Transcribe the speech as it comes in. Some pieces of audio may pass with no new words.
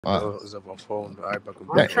Is on my phone. I'm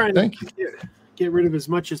trying to get rid of as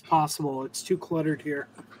much as possible. It's too cluttered here.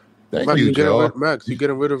 Thank you, Joe. Max, you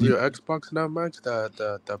getting rid of your Xbox now, Max? The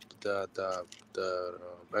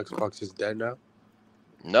Xbox is dead now.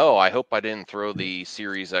 No, I hope I didn't throw the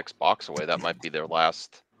Series X box away. That might be their one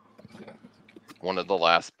of the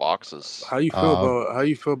last boxes. How you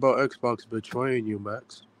feel about Xbox betraying you,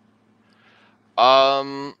 Max?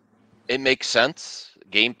 It makes sense.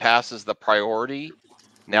 Game Pass is the priority.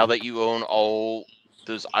 Now that you own all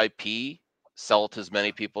those IP, sell it to as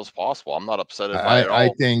many people as possible. I'm not upset by it at all.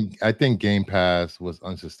 I think Game Pass was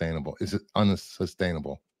unsustainable. Is it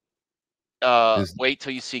unsustainable? Wait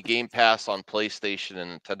till you see Game Pass on PlayStation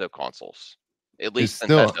and Nintendo consoles. At least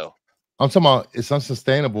Nintendo. I'm talking about it's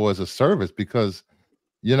unsustainable as a service because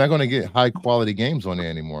you're not going to get high quality games on there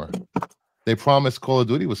anymore. They promised Call of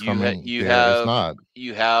Duty was coming. It's not.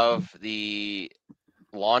 You have the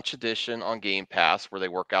launch edition on Game Pass where they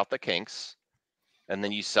work out the kinks, and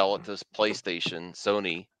then you sell it to PlayStation,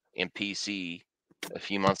 Sony, and PC a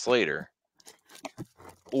few months later.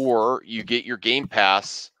 Or you get your Game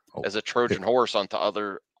Pass as a Trojan horse onto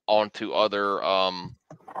other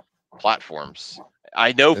platforms.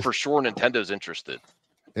 I know for sure Nintendo's interested.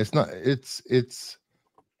 It's not.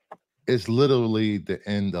 It's literally the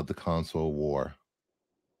end of the console war.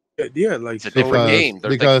 Yeah, like it's a different game.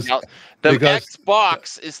 Because the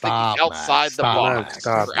Xbox is thinking outside the box.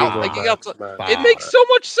 It makes so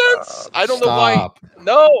much sense. I don't know why.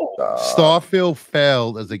 No, Starfield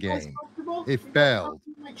failed as a game. It failed.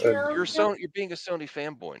 You're being a Sony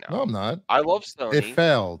fanboy now. No, I'm not. I love Sony. It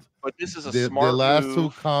failed. But this is a smart move. The last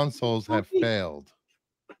move. 2 consoles have failed.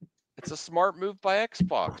 It's a smart move by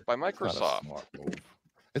Xbox, by Microsoft.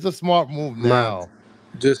 It's a smart move now.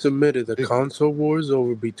 Just admitted the console war is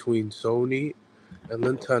over between Sony and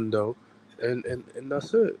Nintendo, and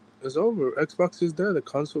that's it. It's over. Xbox is there. The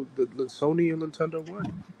console, the Sony and Nintendo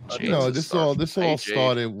won. No, this all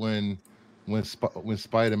started when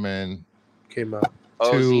Spider-Man came out.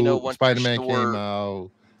 Spider-Man came out,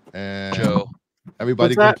 and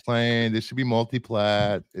everybody complained it should be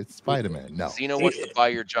multi-plat. It's Spider-Man. No, Zeno wants to buy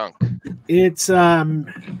your junk. It's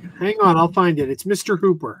hang on, I'll find it. It's Mr.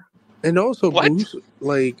 Hooper. And also, Bruce,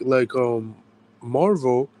 like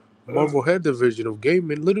Marvel had division of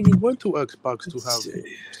gaming literally went to Xbox to have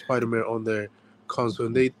Spider-Man on their console,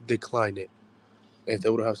 and they declined it. If they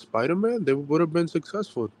would have Spider-Man, they would have been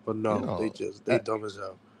successful. But no, they dumb as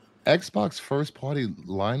hell. Xbox first party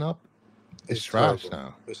lineup is trash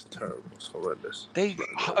now. It's terrible. It's horrendous. They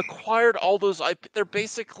acquired all those IP. They're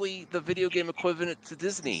basically the video game equivalent to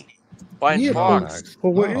Disney. Buying Fox.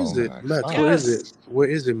 Well, where is it, Max? Yes. Where is it? Where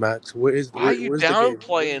is it, Max? Why are you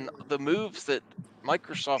downplaying the moves that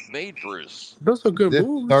Microsoft made, Bruce? Those are good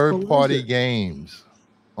moves. Third-party games.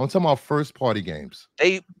 I'm talking about first-party games.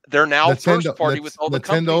 They're now first-party with all the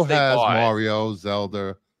companies they bought. Nintendo has Mario,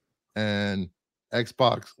 Zelda, and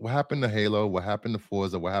Xbox. What happened to Halo? What happened to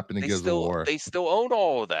Forza? What happened to Gears of War? They still own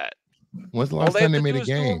all of that. When's the last time they made a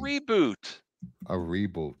game? Do a reboot. A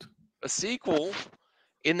reboot. A sequel.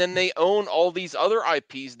 And then they own all these other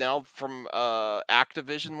IPs now from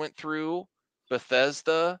Activision went through,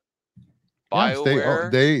 Bethesda,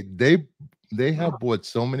 BioWare. They have bought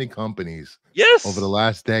so many companies over the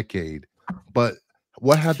last decade. But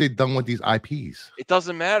what have they done with these IPs? It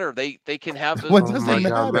doesn't matter. They can have what does it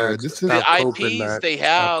matter? This is the IPs they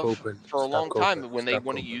have for a long time. When they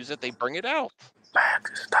want to use it, they bring it out.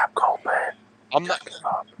 Max, stop coping. I'm not.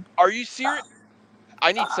 Are you serious?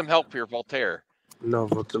 I need some help here, Voltaire. No,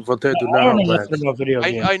 Voltaire do not have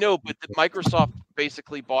I know, but Microsoft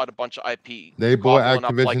basically bought a bunch of IP. They bought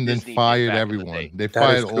Activision, then fired everyone. They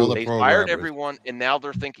fired all the programmers. They fired everyone, and now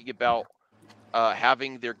they're thinking about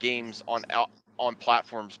having their games on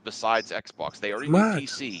platforms besides Xbox. They already do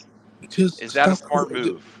PC. Is that a smart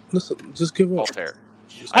move? Listen, just give up. Voltaire.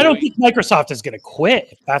 I don't think Microsoft is going to quit,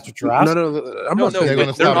 if that's what you're asking. No, I'm not saying they're going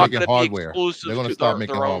to start making hardware. They're going to start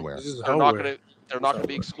making hardware. They're not going to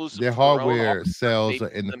be exclusive. Their hardware sales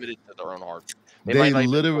are limited to their own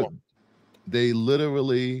hardware. They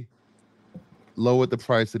literally lowered the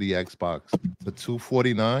price of the Xbox to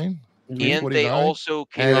 $249. And they also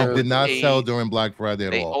came out did not sell during Black Friday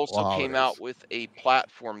at all. They also came out with a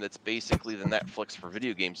platform that's basically the Netflix for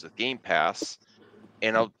video games with Game Pass,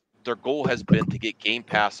 and their goal has been to get Game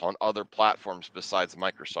Pass on other platforms besides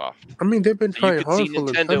Microsoft. I mean, they've been trying hard for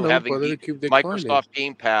Nintendo having Microsoft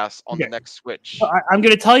Game Pass on the next Switch. I'm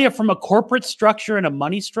going to tell you, from a corporate structure and a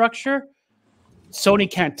money structure,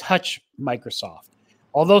 Sony can't touch Microsoft.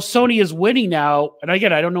 Although Sony is winning now, and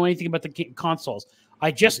again, I don't know anything about the consoles.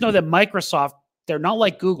 I just know that Microsoft, they're not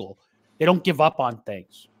like Google. They don't give up on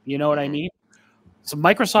things. You know what I mean? So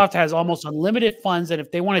Microsoft has almost unlimited funds, and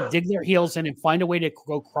if they want to dig their heels in and find a way to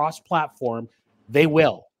go cross-platform, they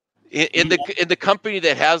will. In the company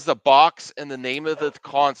that has the box and the name of the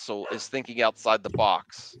console is thinking outside the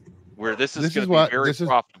box, where this is going to be very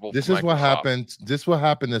profitable. This is what happened. This is what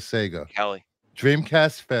happened to Sega. Kelly.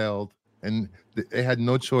 Dreamcast failed, and they had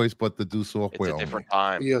no choice but to do software. It's a different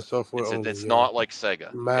time. Yeah, software only. It's not like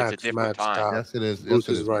Sega. Max, it's a different time. Yes, it is. Bruce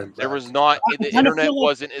is right. There was not the internet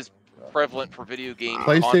wasn't as prevalent for video games.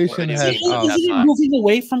 PlayStation has isn't it moving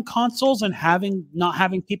away from consoles and not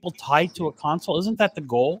having people tied to a console? Isn't that the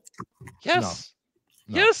goal? Yes.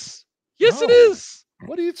 No. Yes. Yes, it is.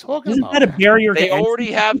 What are you talking Isn't about? that a barrier? They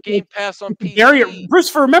already have Game Pass on PC. Barrier,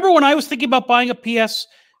 Bruce. Remember when I was thinking about buying a PS?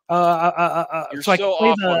 You're so I so could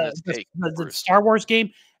off play on this take, the Star Wars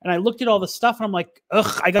game, and I looked at all the stuff, and I'm like,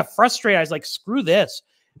 ugh! I got frustrated. I was like, screw this,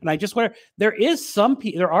 and I just went. There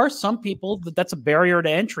are some people that's a barrier to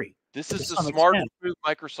entry. This is the smartest move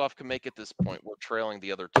Microsoft can make at this point. We're trailing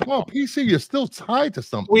the other two. Well, PC, you're still tied to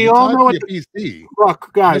something. We you're all know what PC.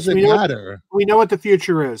 Look, guys, we know what the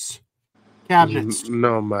future is. Cabinets.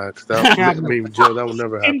 No, Max. I mean, Joe, that will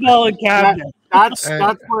never happen. That's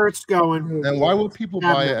where it's going. And why would people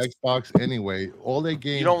buy an Xbox anyway? All their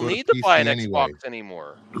games. You don't need to buy an Xbox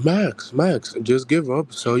anymore. Max, just give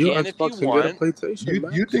up. Sell your Xbox and get a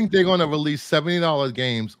PlayStation. You think they're going to release $70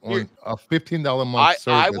 games on a $15 month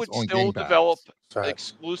service? I would on still Game Pass? develop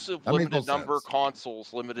exclusive limited number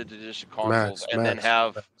consoles, limited edition consoles, and then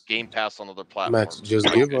have Game Pass on other platforms. Max,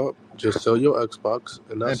 just give up. Just sell your Xbox,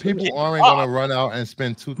 and people aren't going to run out and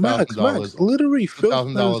spend $2,000. Literally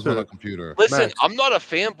 $2,000 on a computer. Listen, Max. I'm not a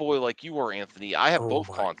fanboy like you are, Anthony. I have both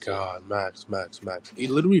consoles. God, Max. He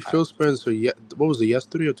literally Phil Spencer. What was it?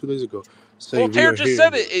 Yesterday or 2 days ago? Well, Terry just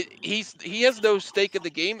said it. He has no stake in the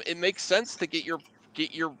game. It makes sense to get your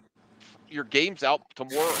games out to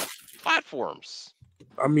more platforms.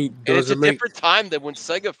 I mean, it's a different time than when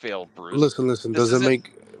Sega failed, Bruce. Listen. Does it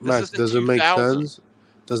make sense?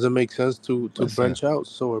 Does it make sense to branch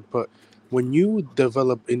out? But when you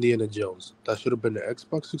develop Indiana Jones, that should have been an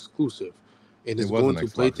Xbox exclusive, and it's going to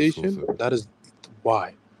PlayStation. Exclusive. That is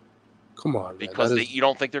why. Come on, because you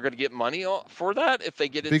don't think they're going to get money for that if they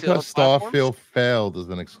get it? Because Starfield failed as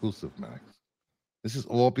an exclusive, Max. This is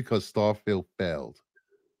all because Starfield failed.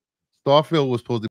 Starfield was supposed to